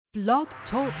Blog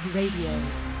Talk Radio.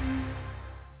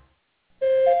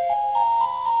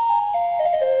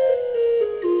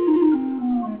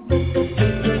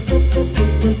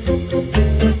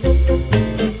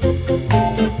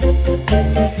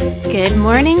 Good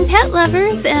morning, pet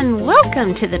lovers, and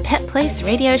welcome to the Pet Place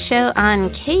Radio Show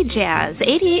on KJAZZ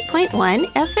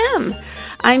 88.1 FM.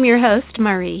 I'm your host,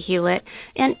 Marie Hulett,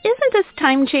 and isn't this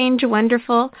time change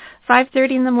wonderful?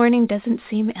 5:30 in the morning doesn't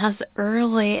seem as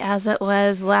early as it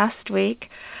was last week.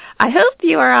 I hope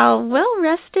you are all well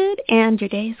rested and your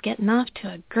day is getting off to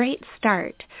a great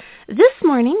start. This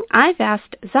morning, I've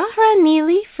asked Zahra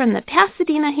Nealy from the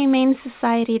Pasadena Humane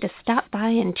Society to stop by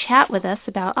and chat with us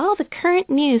about all the current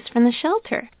news from the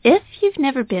shelter. If you've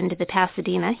never been to the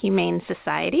Pasadena Humane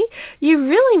Society, you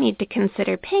really need to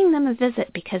consider paying them a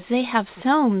visit because they have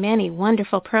so many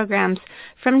wonderful programs,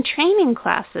 from training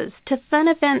classes to fun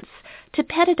events to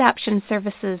pet adoption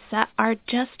services that are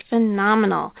just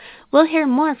phenomenal. We'll hear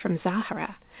more from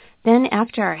Zahra. Then,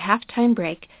 after our halftime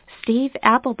break, Steve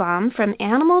Appelbaum from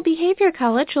Animal Behavior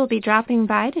College will be dropping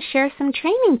by to share some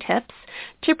training tips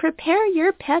to prepare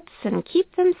your pets and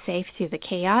keep them safe through the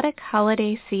chaotic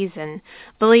holiday season.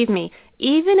 Believe me,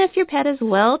 even if your pet is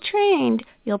well trained,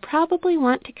 you'll probably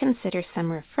want to consider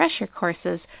some refresher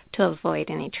courses to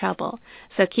avoid any trouble.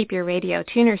 So keep your radio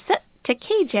tuner set to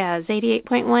KJAZZ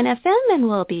 88.1 FM, and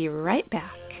we'll be right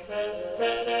back.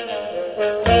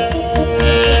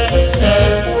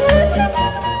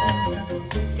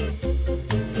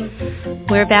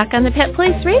 We're back on the Pet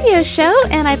Place Radio Show,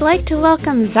 and I'd like to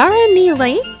welcome Zahra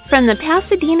Nealy from the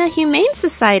Pasadena Humane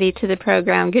Society to the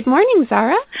program. Good morning,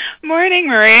 Zahra. Morning,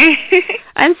 Marie.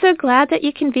 I'm so glad that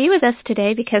you can be with us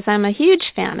today because I'm a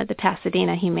huge fan of the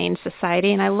Pasadena Humane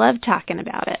Society, and I love talking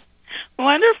about it.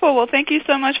 Wonderful. Well, thank you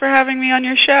so much for having me on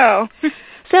your show.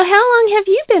 So how long have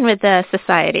you been with the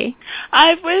society?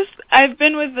 I've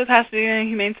been with the Pasadena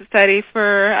Humane Society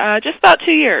for just about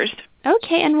 2 years.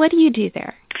 Okay, and what do you do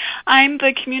there? I'm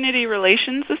the Community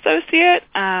Relations Associate,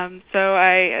 so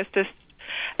I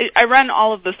run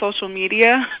all of the social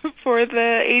media for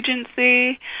the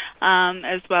agency,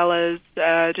 as well as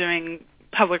doing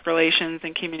public relations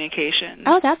and communications.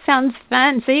 Oh, that sounds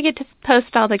fun. So you get to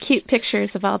post all the cute pictures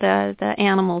of all the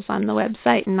animals on the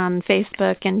website and on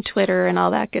Facebook and Twitter and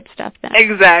all that good stuff then.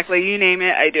 Exactly. You name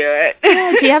it, I do it.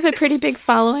 Yeah, do you have a pretty big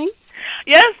following?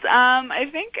 Yes, I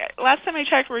think last time I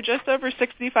checked, we're just over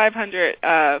 6,500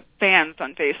 fans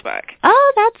on Facebook.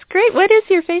 Oh, that's great. What is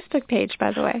your Facebook page,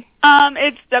 by the way?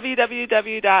 It's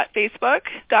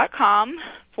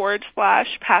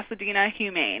www.facebook.com/Pasadena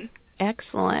Humane.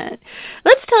 Excellent.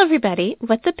 Let's tell everybody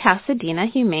what the Pasadena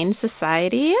Humane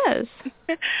Society is.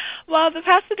 Well, the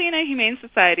Pasadena Humane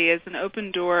Society is an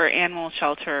open-door animal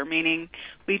shelter, meaning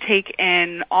we take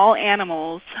in all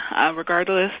animals,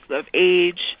 regardless of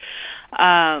age,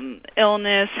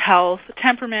 illness, health,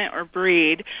 temperament, or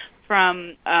breed,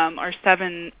 from our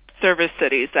 7 service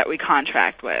cities that we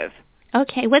contract with.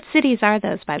 Okay. What cities are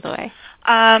those, by the way?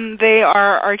 They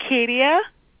are Arcadia,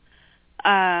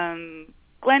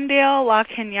 Glendale, La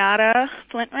Cañada,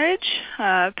 Flint Ridge,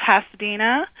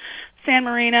 Pasadena, San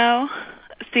Marino,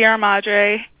 Sierra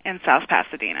Madre, and South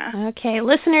Pasadena. Okay,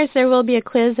 listeners, there will be a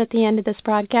quiz at the end of this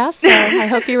broadcast, so I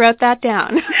hope you wrote that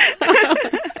down.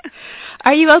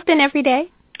 Are you open every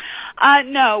day?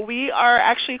 No, we are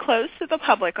actually closed to the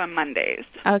public on Mondays.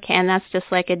 Okay, and that's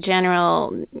just like a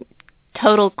general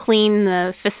total clean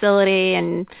the facility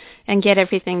and get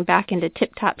everything back into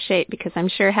tip-top shape, because I'm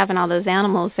sure having all those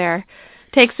animals there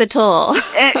takes a toll.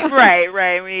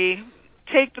 Right. We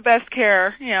take the best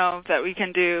care, that we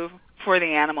can do for the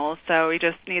animals, so we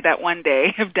just need that one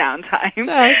day of downtime.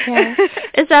 Okay.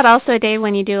 Is that also a day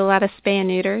when you do a lot of spay and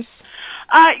neuters?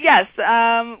 Yes,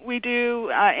 we do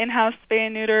in-house spay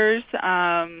and neuters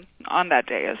on that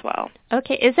day as well.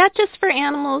 Okay. Is that just for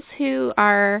animals who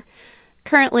are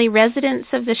currently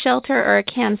residents of the shelter, or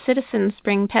can citizens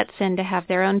bring pets in to have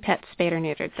their own pets spayed or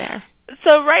neutered there?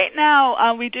 So right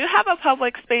now, we do have a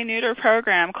public spay-neuter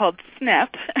program called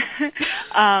SNP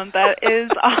that is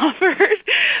offered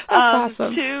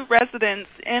awesome. to residents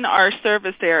in our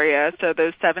service area, so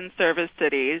those 7 service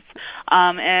cities,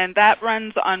 and that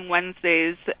runs on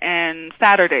Wednesdays and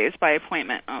Saturdays by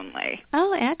appointment only.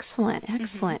 Oh, excellent.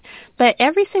 Mm-hmm. But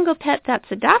every single pet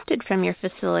that's adopted from your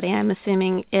facility, I'm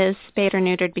assuming, is spayed or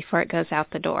neutered before it goes out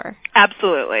the door.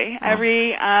 Absolutely. Oh.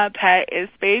 Every pet is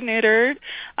spayed-neutered,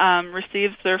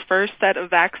 receives their first set of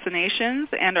vaccinations,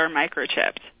 and are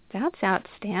microchipped. That's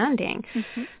outstanding.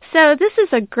 Mm-hmm. So this is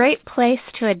a great place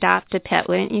to adopt a pet,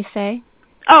 wouldn't you say?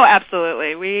 Oh,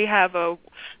 absolutely. We have a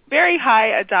very high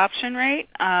adoption rate,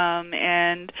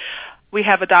 and we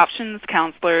have adoptions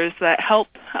counselors that help,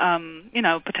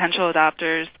 potential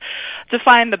adopters to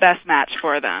find the best match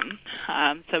for them,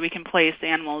 so we can place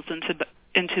animals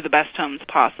into the best homes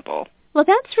possible. Well,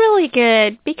 that's really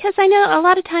good, because I know a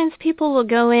lot of times people will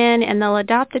go in and they'll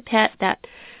adopt a pet that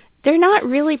they're not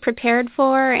really prepared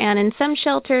for, and in some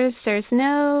shelters there's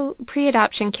no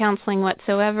pre-adoption counseling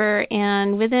whatsoever,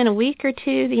 and within a week or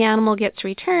two the animal gets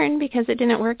returned because it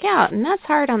didn't work out, and that's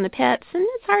hard on the pets, and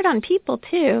it's hard on people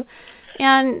too.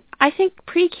 And I think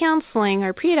pre-counseling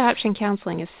or pre-adoption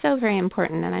counseling is so very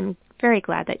important, and I'm very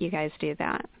glad that you guys do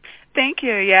that. Thank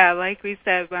you. Yeah, like we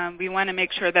said, we want to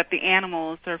make sure that the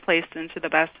animals are placed into the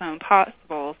best home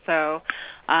possible. So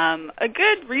a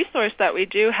good resource that we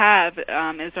do have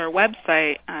is our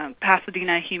website,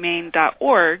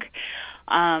 PasadenaHumane.org,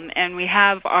 and we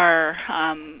have our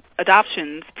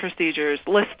adoptions procedures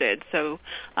listed so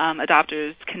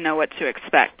adopters can know what to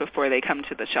expect before they come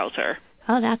to the shelter.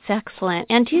 Oh, that's excellent.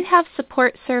 And do you have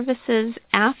support services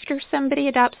after somebody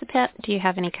adopts a pet? Do you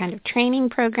have any kind of training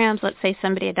programs? Let's say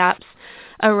somebody adopts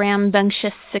a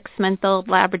rambunctious 6-month-old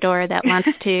Labrador that wants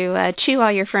to chew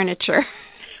all your furniture.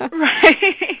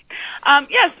 Right.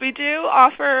 Yes, we do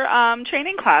offer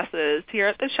training classes here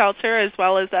at the shelter as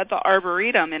well as at the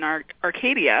Arboretum in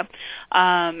Arcadia.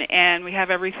 And we have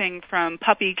everything from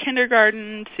puppy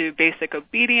kindergarten to basic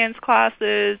obedience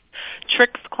classes,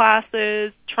 tricks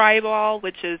classes, tri-ball,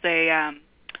 which is a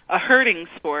herding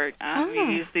sport.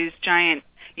 We use these giant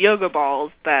yoga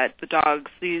balls that the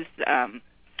dogs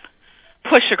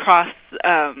push across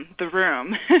the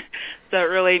room, so it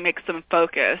really makes them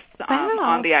focus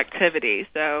on the activity.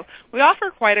 So we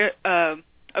offer quite a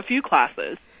few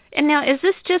classes. And now, is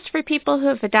this just for people who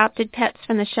have adopted pets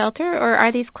from the shelter, or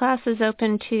are these classes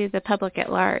open to the public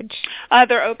at large?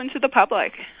 They're open to the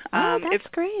public. That's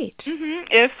great.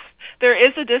 If there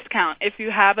is a discount if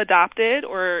you have adopted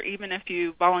or even if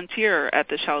you volunteer at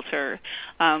the shelter,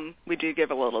 we do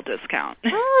give a little discount.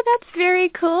 Oh, that's very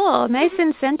cool. Nice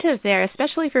incentive there,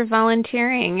 especially for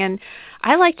volunteering. And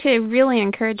I like to really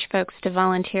encourage folks to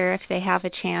volunteer if they have a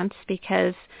chance,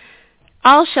 because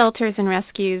all shelters and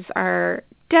rescues are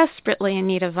desperately in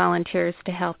need of volunteers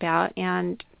to help out.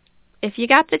 And if you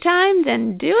got the time,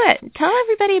 then do it. Tell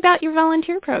everybody about your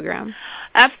volunteer program.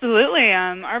 Absolutely.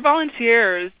 Our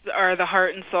volunteers are the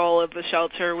heart and soul of the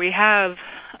shelter. We have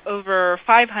over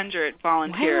 500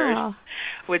 volunteers,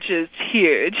 which is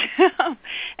huge.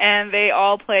 And they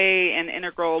all play an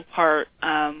integral part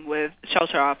with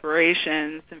shelter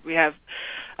operations. We have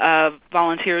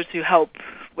volunteers who help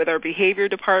with our behavior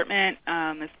department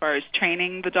as far as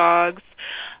training the dogs.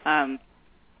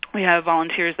 We have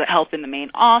volunteers that help in the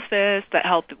main office, that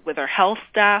help with our health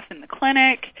staff in the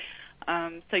clinic.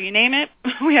 So you name it,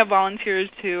 we have volunteers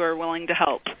who are willing to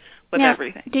help with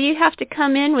everything. Do you have to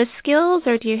come in with skills,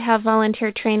 or do you have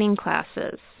volunteer training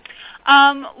classes?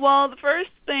 Well, the first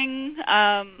thing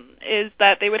is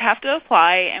that they would have to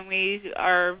apply, and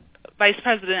our Vice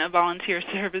President of Volunteer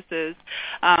Services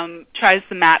tries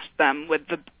to match them with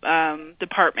the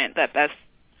department that best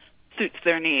suits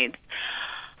their needs.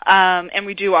 And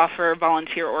we do offer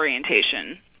volunteer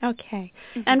orientation. Okay.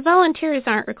 And volunteers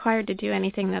aren't required to do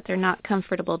anything that they're not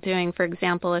comfortable doing. For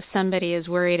example, if somebody is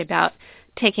worried about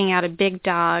taking out a big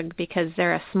dog because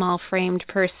they're a small-framed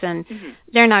person,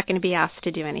 they're not going to be asked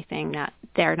to do anything that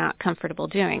they're not comfortable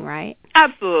doing, right?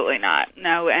 Absolutely not.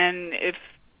 No, and if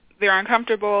they're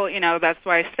uncomfortable, that's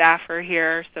why staff are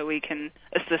here, so we can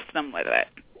assist them with it.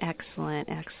 Excellent,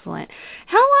 excellent.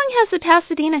 How long has the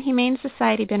Pasadena Humane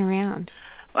Society been around?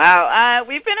 Wow,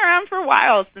 we've been around for a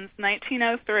while, since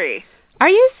 1903. Are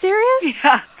you serious?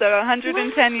 Yeah, so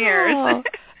 110 years.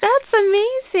 That's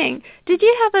amazing. Did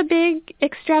you have a big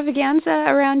extravaganza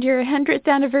around your 100th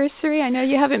anniversary? I know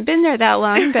you haven't been there that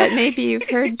long, but maybe you've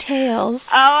heard tales.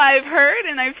 Oh, I've heard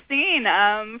and I've seen.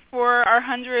 For our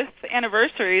 100th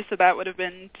anniversary, so that would have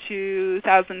been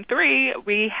 2003,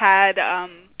 we had a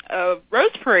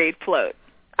Rose Parade float.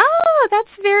 Oh, that's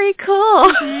very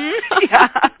cool. Yeah.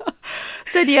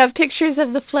 So do you have pictures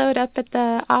of the float up at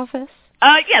the office?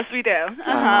 Yes, we do.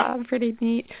 Oh, pretty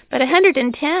neat. But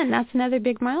 110, that's another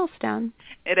big milestone.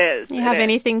 It is. You have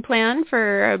anything planned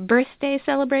for a birthday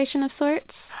celebration of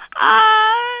sorts?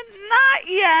 Not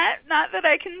yet. Not that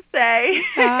I can say.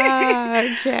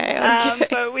 Okay.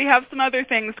 But we have some other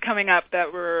things coming up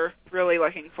that we're really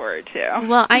looking forward to.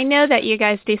 Well, I know that you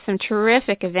guys do some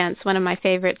terrific events. One of my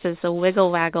favorites is the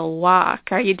Wiggle Waggle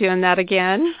Walk. Are you doing that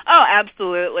again? Oh,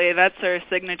 absolutely. That's our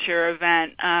signature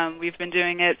event. We've been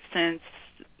doing it since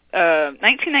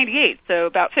 1998, so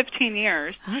about 15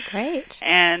 years. Oh, great.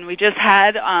 And we just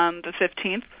had the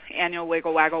 15th annual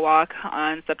Wiggle Waggle Walk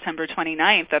on September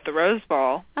 29th at the Rose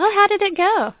Bowl. Oh, how did it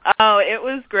go? Oh, it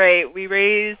was great. We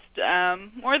raised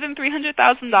more than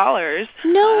 $300,000.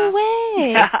 No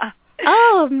way. Yeah.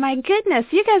 Oh, my goodness.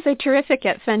 You guys are terrific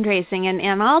at fundraising,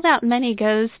 and all that money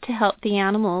goes to help the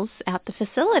animals at the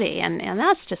facility, and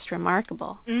that's just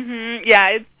remarkable. Mm-hmm. Yeah,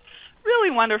 it's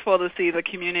really wonderful to see the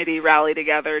community rally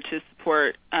together to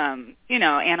support,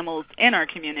 animals in our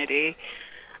community.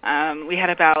 We had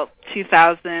about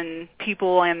 2,000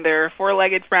 people and their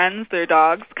four-legged friends, their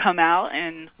dogs, come out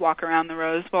and walk around the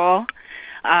Rose Bowl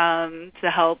to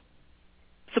help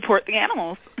support the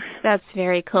animals. That's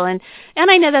very cool. And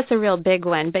I know that's a real big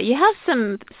one, but you have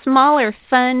some smaller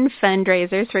fun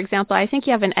fundraisers. For example, I think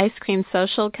you have an ice cream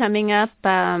social coming up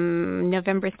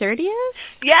November 30th?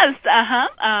 Yes,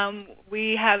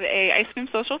 we have a ice cream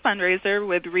social fundraiser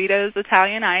with Rita's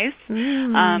Italian Ice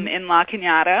in La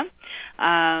Cañada,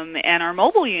 and our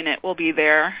mobile unit will be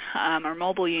there. Our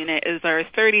mobile unit is our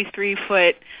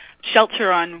 33-foot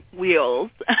shelter on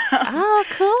wheels. Oh,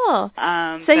 cool.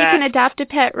 So you can adopt a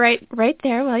pet right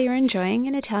there while you're enjoying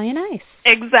an Italian Ice.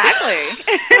 Exactly.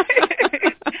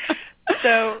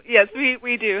 So, yes,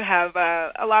 we do have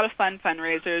a lot of fun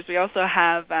fundraisers. We also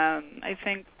have, I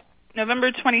think,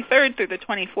 November 23rd through the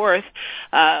 24th,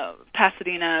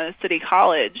 Pasadena City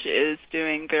College is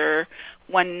doing their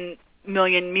 1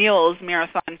 Million Meals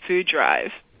Marathon Food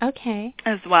Drive. Okay.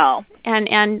 As well.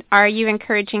 And are you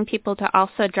encouraging people to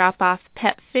also drop off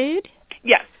pet food?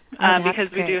 Yes, great.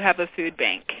 because we do have a food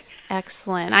bank.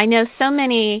 Excellent. I know so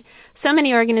many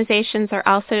organizations are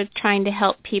also trying to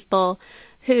help people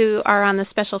who are on the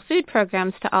special food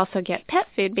programs to also get pet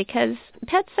food, because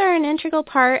pets are an integral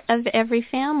part of every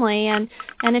family, and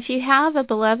if you have a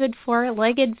beloved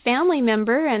four-legged family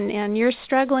member and you're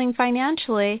struggling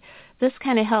financially, this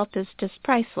kind of help is just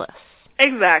priceless.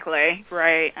 Exactly,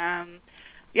 right.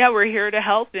 We're here to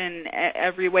help in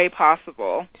every way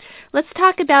possible. Let's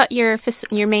talk about your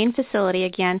main facility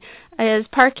again. Is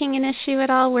parking an issue at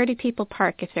all? Where do people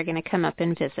park if they're going to come up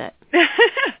and visit?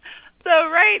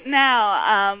 So right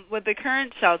now, with the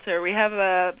current shelter, we have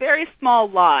a very small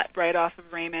lot right off of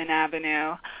Raymond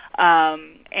Avenue,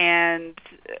 and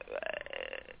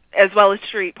as well as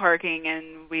street parking,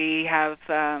 and we have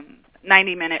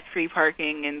 90-minute free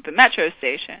parking in the metro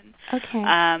station.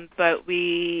 Okay. But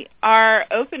we are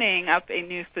opening up a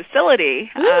new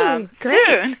facility soon.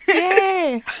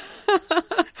 Yay!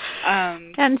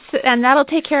 And that'll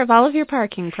take care of all of your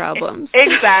parking problems.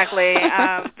 Exactly.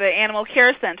 The Animal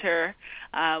Care Center,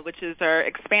 which is our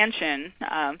expansion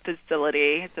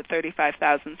facility, it's a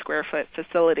 35,000 square foot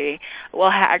facility, will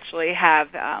actually have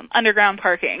underground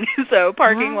parking, so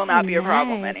parking will not be a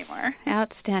problem anymore.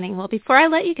 Outstanding. Well, before I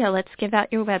let you go, let's give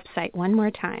out your website one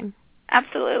more time.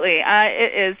 Absolutely.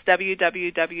 It is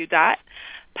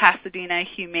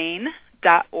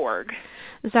www.pasadenahumane.org.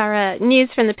 Zahra, news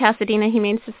from the Pasadena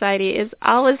Humane Society is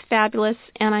always fabulous,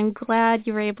 and I'm glad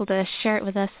you were able to share it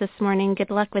with us this morning. Good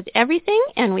luck with everything,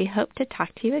 and we hope to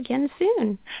talk to you again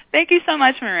soon. Thank you so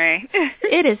much, Marie.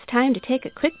 It is time to take a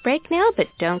quick break now, but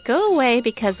don't go away,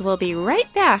 because we'll be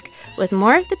right back with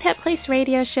more of the Pet Place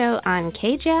Radio Show on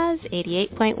KJAZZ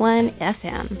 88.1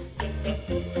 FM.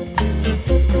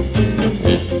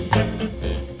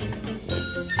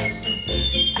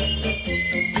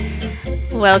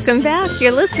 Welcome back.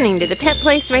 You're listening to the Pet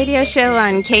Place Radio Show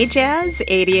on KJAZZ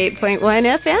 88.1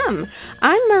 FM.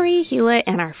 I'm Marie Hulett,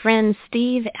 and our friend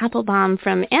Steve Appelbaum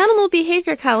from Animal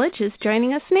Behavior College is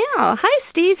joining us now. Hi,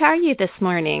 Steve. How are you this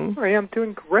morning? Marie, I'm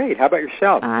doing great. How about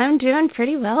yourself? I'm doing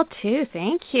pretty well, too.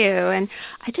 Thank you. And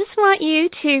I just want you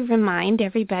to remind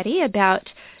everybody about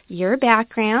your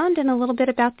background and a little bit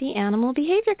about the Animal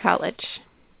Behavior College.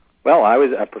 Well, I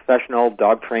was a professional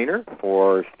dog trainer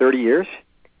for 30 years.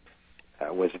 I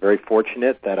was very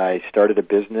fortunate that I started a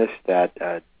business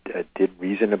that did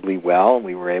reasonably well.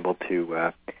 We were able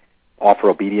to offer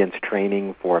obedience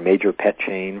training for a major pet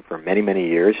chain for many, many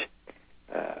years.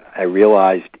 I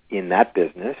realized in that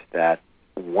business that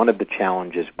one of the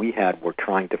challenges we had were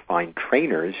trying to find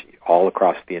trainers all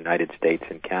across the United States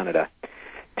and Canada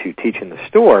to teach in the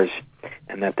stores,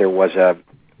 and that there was a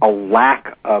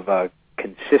lack of a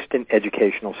consistent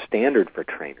educational standard for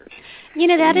trainers. You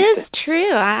know, that is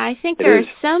true. I think there are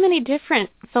so many different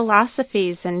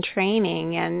philosophies in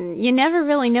training, and you never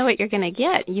really know what you're going to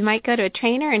get. You might go to a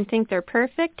trainer and think they're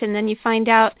perfect, and then you find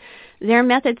out their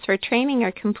methods for training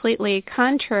are completely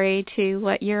contrary to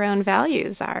what your own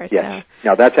values are. Yes.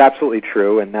 No, that's absolutely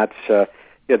true, and that's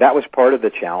that was part of the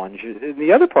challenge.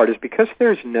 The other part is because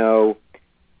there's no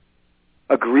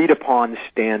agreed-upon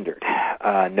standard,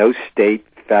 no state,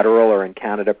 federal, or in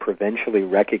Canada, provincially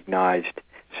recognized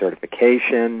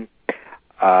certification.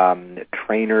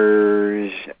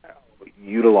 Trainers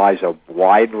utilize a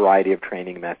wide variety of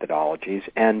training methodologies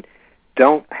and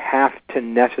don't have to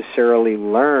necessarily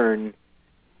learn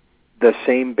the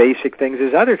same basic things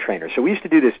as other trainers. So we used to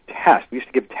do this test. We used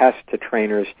to give tests to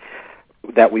trainers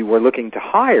that we were looking to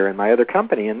hire in my other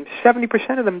company, and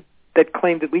 70% of them that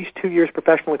claimed at least 2 years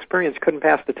professional experience couldn't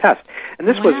pass the test. And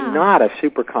this was not a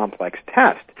super complex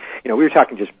test. We were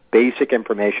talking just basic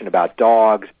information about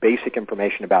dogs, basic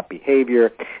information about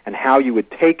behavior, and how you would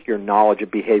take your knowledge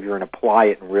of behavior and apply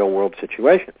it in real-world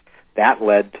situations. That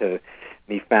led to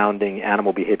me founding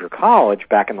Animal Behavior College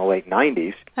back in the late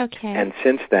 90s. Okay. And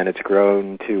since then, it's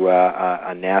grown to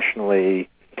a nationally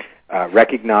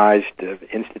recognized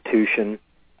institution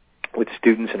with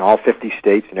students in all 50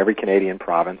 states and every Canadian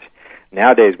province.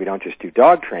 Nowadays, we don't just do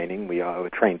dog training. We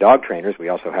train dog trainers. We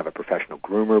also have a professional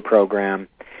groomer program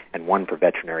and one for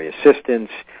veterinary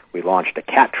assistants. We launched a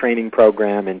cat training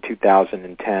program in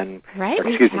 2010. Right, or,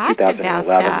 excuse me, 2011.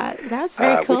 That. That's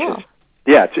very cool.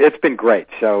 It's been great.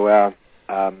 So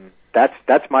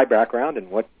that's my background and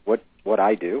what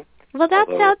I do. Well,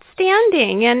 that's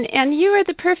outstanding, and you are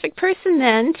the perfect person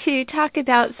then to talk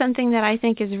about something that I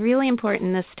think is really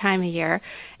important this time of year,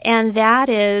 and that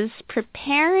is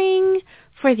preparing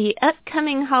for the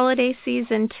upcoming holiday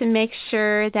season to make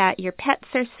sure that your pets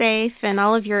are safe and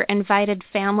all of your invited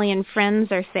family and friends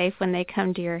are safe when they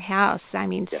come to your house. I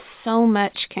mean, so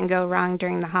much can go wrong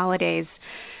during the holidays.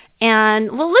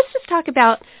 And, well, let's just talk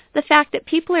about the fact that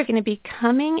people are going to be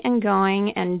coming and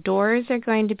going and doors are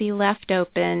going to be left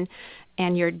open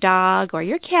and your dog or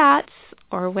your cats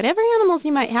or whatever animals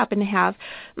you might happen to have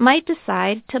might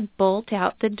decide to bolt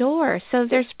out the door. So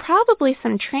there's probably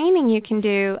some training you can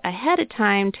do ahead of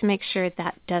time to make sure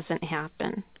that doesn't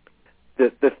happen.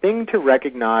 The thing to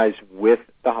recognize with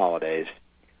the holidays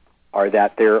are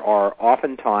that there are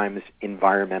oftentimes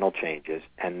environmental changes,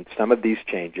 and some of these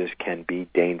changes can be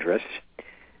dangerous,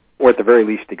 or at the very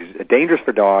least dangerous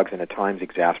for dogs and at times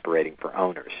exasperating for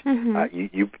owners.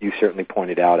 Mm-hmm. You certainly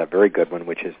pointed out a very good one,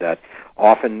 which is that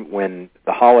often when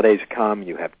the holidays come,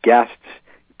 you have guests,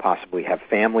 you possibly have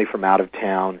family from out of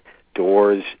town,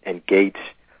 doors and gates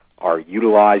are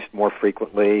utilized more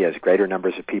frequently as greater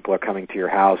numbers of people are coming to your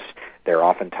house. They're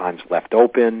oftentimes left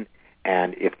open.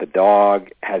 And if the dog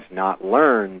has not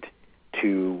learned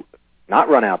to not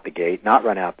run out the gate, not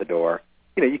run out the door,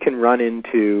 you can run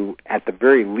into, at the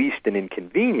very least, an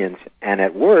inconvenience, and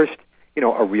at worst,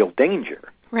 a real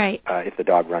danger. Right. If the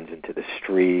dog runs into the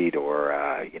street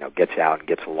or, gets out and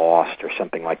gets lost or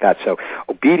something like that. So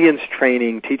obedience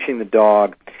training, teaching the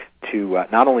dog to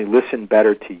not only listen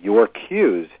better to your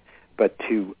cues, but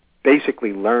to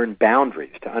basically learn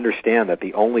boundaries, to understand that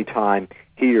the only time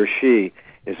he or she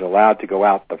is allowed to go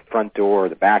out the front door or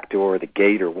the back door or the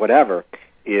gate or whatever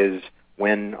is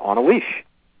when on a leash,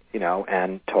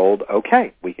 and told,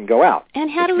 okay, we can go out. And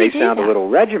how do we do that? It may sound a little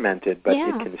regimented, but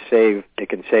it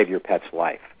can save your pet's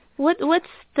life. What's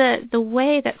the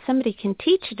way that somebody can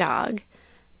teach a dog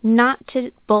not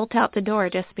to bolt out the door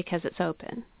just because it's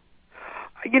open?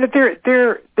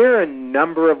 There are a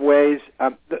number of ways.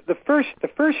 The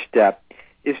first step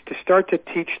is to start to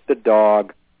teach the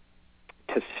dog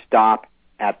to stop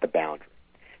at the boundary.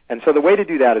 And so the way to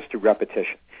do that is through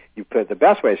repetition. The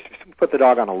best way is to put the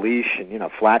dog on a leash and,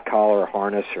 flat collar or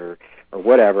harness or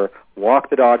whatever, walk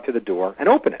the dog to the door and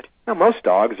open it. Now, most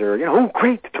dogs are, oh,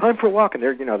 great, time for a walk, and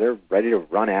they're ready to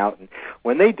run out. And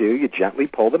when they do, you gently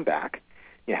pull them back.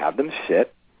 You have them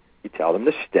sit. You tell them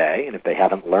to stay. And if they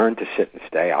haven't learned to sit and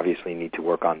stay, obviously you need to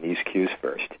work on these cues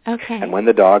first. Okay. And when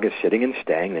the dog is sitting and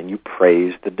staying, then you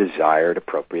praise the desired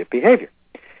appropriate behavior.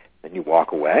 Then you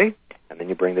walk away. And then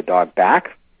you bring the dog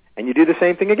back, and you do the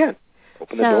same thing again.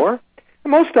 Open the door.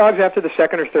 And most dogs, after the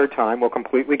second or third time, will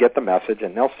completely get the message,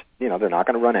 and they're not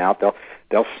going to run out.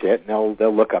 They'll sit and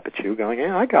they'll look up at you, going,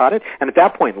 "Yeah, I got it." And at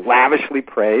that point, lavishly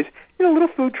praise. Little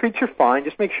food treats are fine.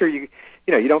 Just make sure you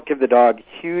don't give the dog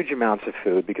huge amounts of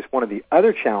food, because one of the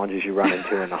other challenges you run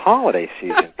into in the holiday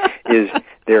season is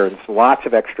there's lots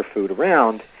of extra food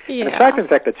around. Yeah. And aside from the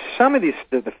fact that some of the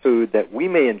food that we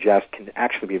may ingest can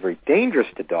actually be very dangerous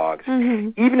to dogs,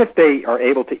 even if they are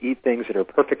able to eat things that are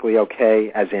perfectly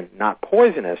okay, as in not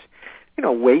poisonous,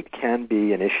 weight can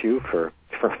be an issue for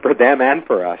them and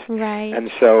for us. Right.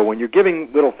 And so when you're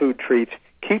giving little food treats,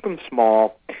 keep them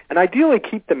small, and ideally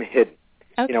keep them hidden.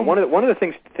 Okay. One of the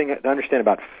things to understand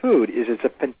about food is it's a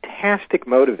fantastic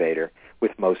motivator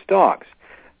with most dogs.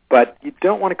 But you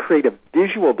don't want to create a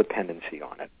visual dependency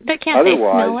on it. But can't they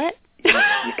smell it? You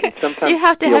can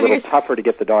sometimes be a little tougher to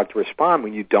get the dog to respond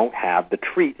when you don't have the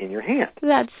treat in your hand.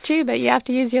 That's true, but you have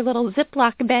to use your little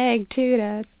Ziploc bag, too,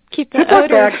 to Keep the Ziploc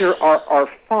odor. bags are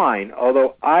fine,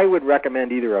 although I would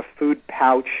recommend either a food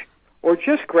pouch or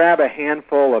just grab a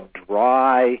handful of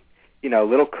dry,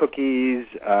 little cookies,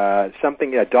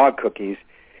 dog cookies,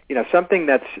 something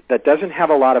that doesn't have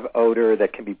a lot of odor,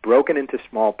 that can be broken into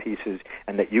small pieces,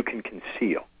 and that you can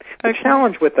conceal. The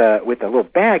challenge with a little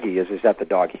baggie is that the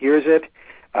dog hears it,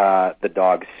 the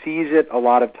dog sees it a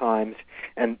lot of times,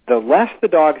 and the less the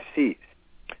dog sees,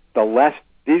 the less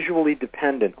visually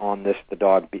dependent on this the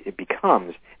dog it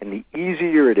becomes, and the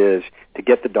easier it is to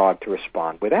get the dog to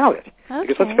respond without it. Okay.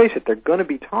 Because let's face it, there are going to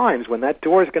be times when that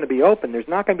door is going to be open, there's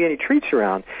not going to be any treats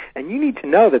around, and you need to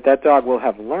know that dog will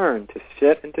have learned to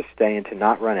sit and to stay and to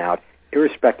not run out,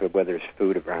 irrespective of whether there's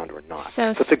food around or not.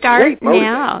 So it's a start great motivator.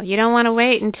 now. You don't want to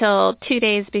wait until 2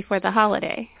 days before the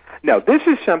holiday. No, this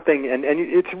is something, and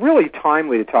it's really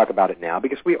timely to talk about it now,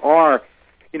 because we are,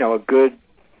 a good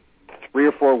 3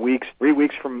 or 4 weeks, 3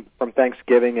 weeks from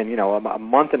Thanksgiving, and a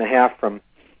month and a half from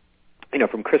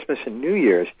Christmas and New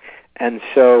Year's, and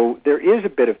so there is a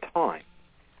bit of time.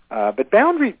 But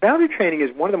boundary training is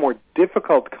one of the more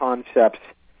difficult concepts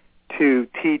to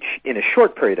teach in a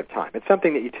short period of time. It's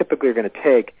something that you typically are going to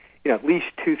take, at least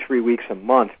 2-3 weeks a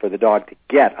month for the dog to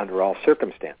get under all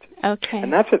circumstances. Okay.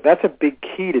 And that's a big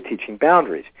key to teaching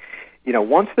boundaries.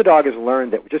 Once the dog has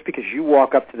learned that just because you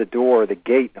walk up to the door or the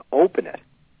gate and open it,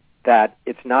 that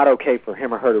it's not okay for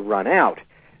him or her to run out,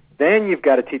 then you've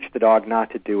got to teach the dog not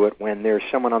to do it when there's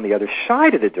someone on the other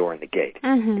side of the door and the gate,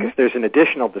 because there's an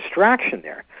additional distraction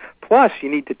there. Plus, you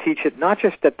need to teach it not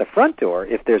just at the front door.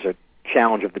 If there's a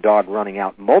challenge of the dog running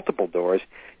out multiple doors,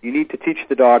 you need to teach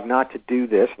the dog not to do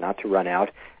this, not to run out,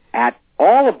 at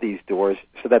all of these doors,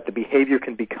 so that the behavior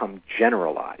can become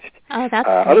generalized. Oh, that's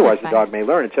otherwise, the dog may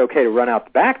learn it's okay to run out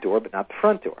the back door, but not the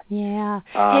front door. Yeah.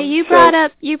 Hey, you brought,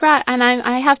 and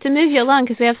I have to move you along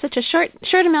because we have such a short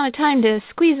amount of time to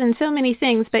squeeze in so many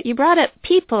things, but you brought up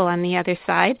people on the other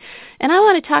side, and I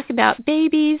want to talk about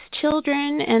babies,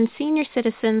 children, and senior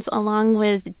citizens, along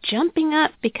with jumping up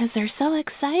because they're so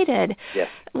excited. Yes.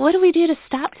 What do we do to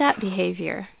stop that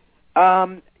behavior?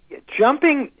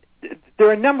 Jumping, there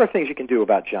are a number of things you can do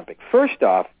about jumping. First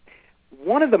off,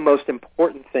 one of the most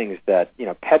important things that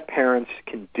pet parents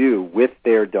can do with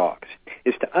their dogs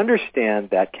is to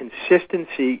understand that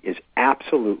consistency is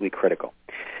absolutely critical.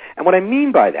 And what I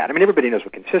mean by that, everybody knows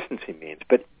what consistency means,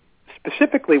 but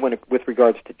specifically with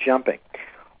regards to jumping,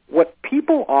 what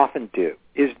people often do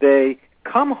is they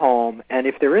come home, and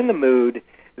if they're in the mood,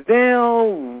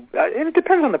 and it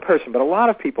depends on the person, but a lot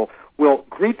of people will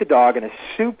greet the dog in a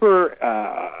super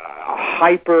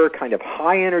hyper, kind of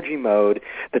high-energy mode.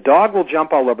 The dog will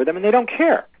jump all over them, and they don't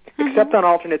care, except on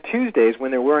alternate Tuesdays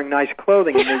when they're wearing nice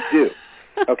clothing, and they do.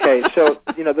 Okay, so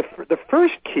the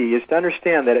first key is to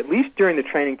understand that at least during the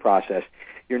training process,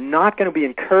 you're not going to be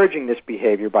encouraging this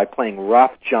behavior by playing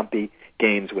rough, jumpy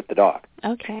games with the dog.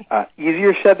 Okay.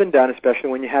 Easier said than done, especially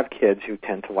when you have kids who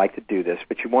tend to like to do this,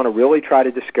 but you want to really try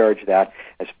to discourage that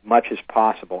as much as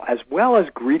possible, as well as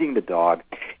greeting the dog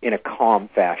in a calm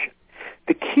fashion.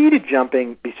 The key to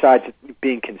jumping, besides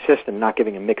being consistent and not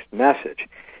giving a mixed message,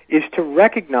 is to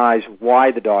recognize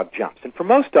why the dog jumps. And for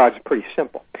most dogs, it's pretty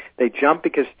simple. They jump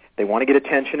because they want to get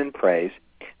attention and praise,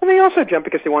 and they also jump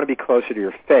because they want to be closer to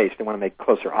your face. They want to make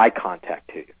closer eye contact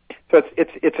to you. So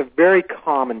it's a very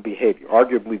common behavior,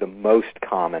 arguably the most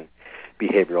common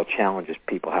behavioral challenges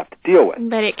people have to deal with.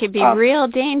 But it could be real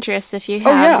dangerous if you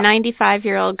have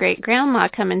 95-year-old great-grandma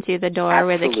coming through the door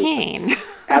with a cane.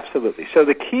 Absolutely. So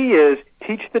the key is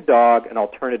teach the dog an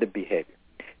alternative behavior.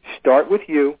 Start with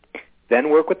you, then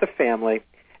work with the family,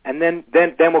 and then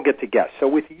we'll get to guests. So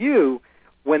with you,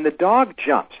 when the dog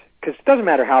jumps, because it doesn't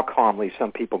matter how calmly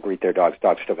some people greet their dogs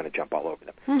are still going to jump all over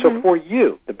them. So for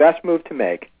you, the best move to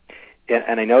make,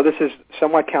 and I know this is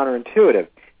somewhat counterintuitive,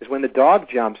 is when the dog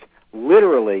jumps,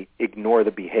 literally ignore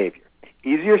the behavior.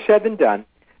 Easier said than done,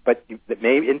 but it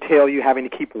may entail you having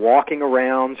to keep walking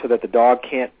around so that the dog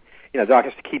can't, the dog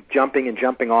has to keep jumping and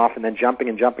jumping off and then jumping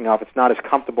and jumping off. It's not as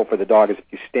comfortable for the dog as if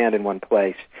you stand in one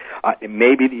place. It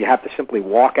may be that you have to simply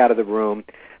walk out of the room,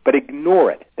 but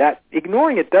ignore it. That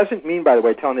ignoring it doesn't mean, by the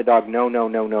way, telling the dog,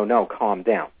 no, calm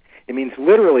down. It means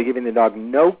literally giving the dog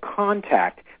no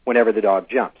contact whenever the dog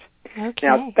jumps. Okay.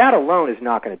 Now, that alone is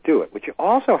not going to do it. What you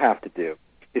also have to do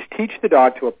is teach the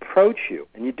dog to approach you,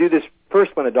 and you do this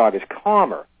first when the dog is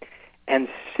calmer, and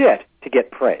sit to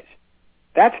get praise.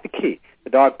 That's the key. The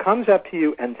dog comes up to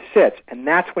you and sits, and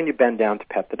that's when you bend down to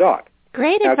pet the dog.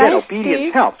 Great now, advice, again, obedience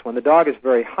Steve. helps. When the dog is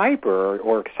very hyper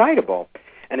or excitable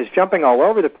and is jumping all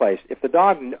over the place, if the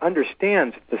dog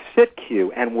understands the sit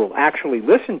cue and will actually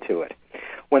listen to it,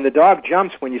 When the dog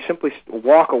jumps, when you simply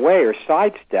walk away or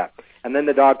sidestep, and then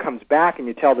the dog comes back and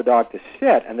you tell the dog to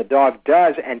sit, and the dog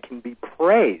does and can be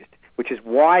praised, which is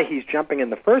why he's jumping in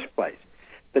the first place,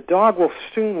 the dog will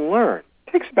soon learn.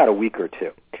 It takes about a week or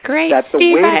two. Great, That's the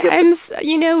Steve. way to get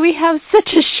we have such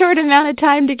a short amount of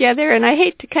time together, and I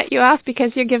hate to cut you off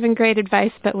because you're giving great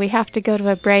advice, but we have to go to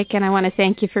a break, and I want to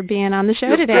thank you for being on the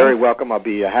show today. You're very welcome. I'll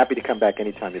be happy to come back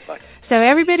anytime you'd like. So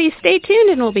everybody stay tuned,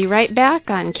 and we'll be right back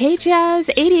on KJAZZ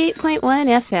 88.1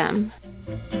 FM.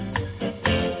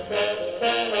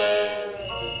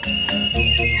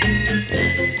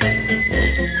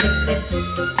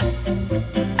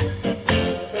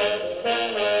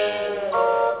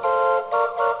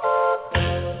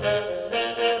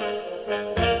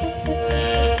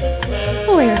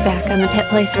 We're back on the Pet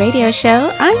Place Radio Show.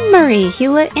 I'm Marie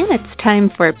Hulett, and it's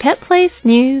time for Pet Place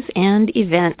news and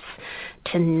events.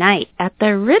 Tonight at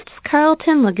the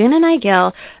Ritz-Carlton Laguna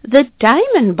Niguel, the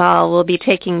Diamond Ball will be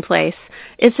taking place.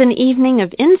 It's an evening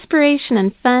of inspiration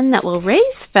and fun that will raise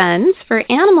funds for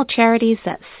animal charities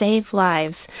that save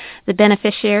lives. The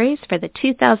beneficiaries for the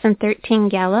 2013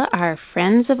 gala are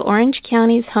Friends of Orange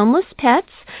County's Homeless Pets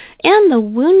and the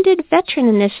Wounded Veteran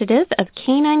Initiative of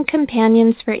Canine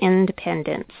Companions for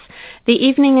Independence. The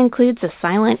evening includes a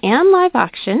silent and live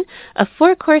auction, a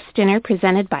 4-course dinner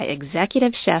presented by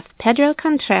Executive Chef Pedro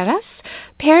Contreras,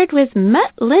 paired with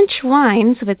Mutt Lynch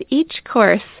wines with each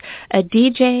course, a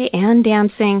DJ and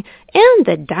dancing, and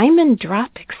the Diamond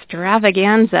Drop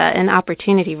Extravaganza, an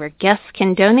opportunity where guests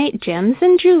can donate gems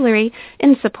and jewelry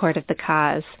in support of the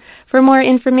cause. For more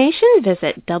information,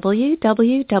 visit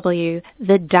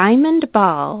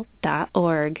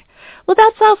www.thediamondball.org. Well,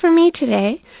 that's all for me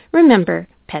today. Remember,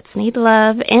 pets need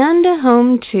love and a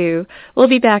home, too. We'll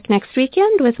be back next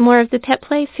weekend with more of the Pet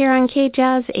Place here on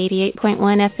KJAZZ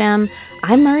 88.1 FM.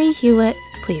 I'm Marie Hulett.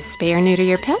 Please spay or neuter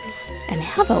your pets and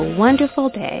have a wonderful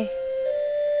day.